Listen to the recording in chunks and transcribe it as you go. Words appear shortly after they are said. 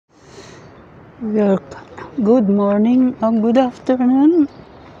Well, good morning or good afternoon.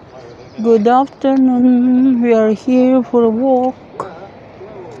 Good afternoon. We are here for a walk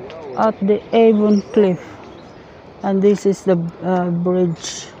at the Avon Cliff, and this is the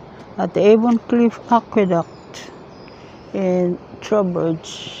bridge at the Avon Cliff Aqueduct in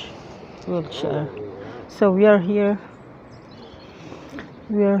Trowbridge, Wiltshire. So we are here.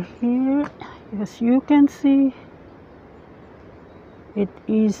 As you can see, it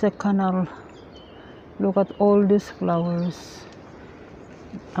is a canal. Look at all these flowers.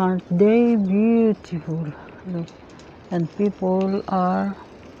 Aren't they beautiful? Look. And people are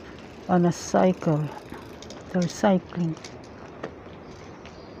on a cycle. They're cycling.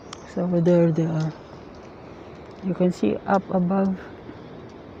 So there they are. You can see up above.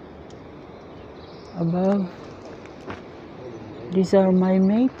 These are my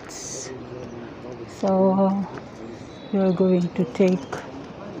mates. So we're going to take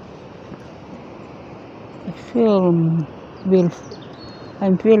a film.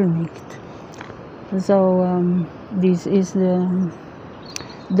 I'm filming it. So this is the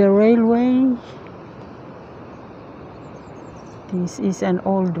railway. This is an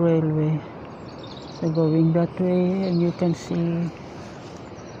old railway. So going that way, and you can see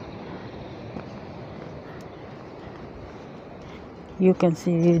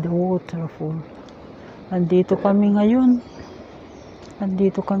the waterfall. Andito kami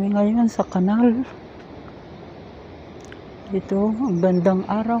ngayon sa canal. Dito, ang gandang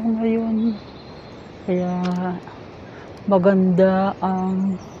araw ngayon. Kaya maganda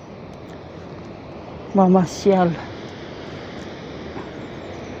ang mamasyal.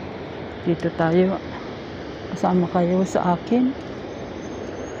 Dito tayo. Kasama kayo sa akin.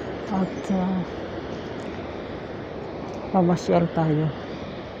 At mamasyal tayo.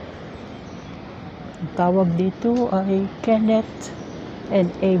 Ang tawag dito ay Kennet and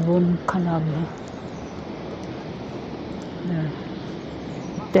Avon Canal. There.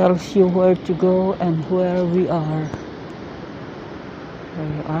 It tells you where to go and where we are. There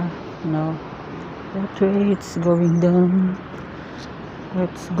you are. Now, that way it's going down.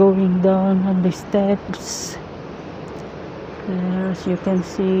 It's going down on the steps. There, as you can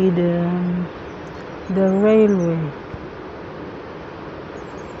see, the railway.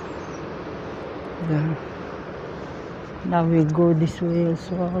 There. Now we go this way as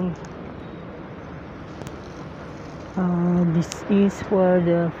well. This is for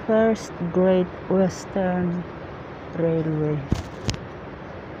the first Great Western Railway.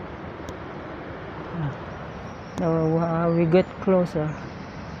 Now we get closer.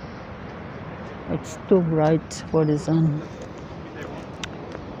 It's too bright for the sun.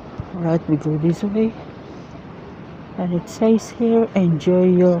 Alright, we go this way. And it says here,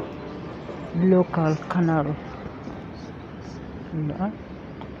 enjoy your local canal.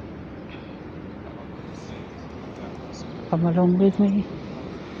 Come along with me.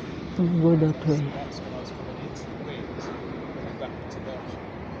 We'll go that way.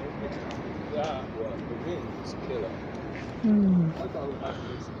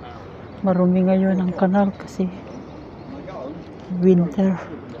 Marumi ngayon ang kanal kasi winter.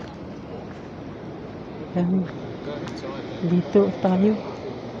 Yan. Dito tayo.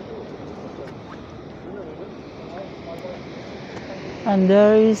 And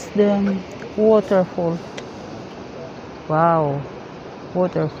there is the waterfall. Wow,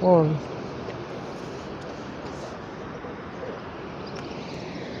 waterfall.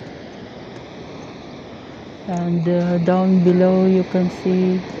 And down below you can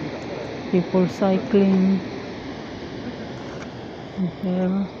see people cycling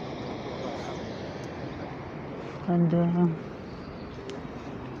here. And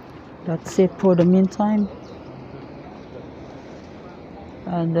that's it for the meantime.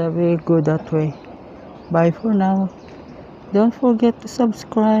 And we go that way. Bye for now. Don't forget to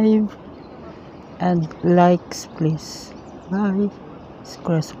subscribe and likes, please. Bye. It's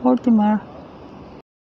Chris Mortimer.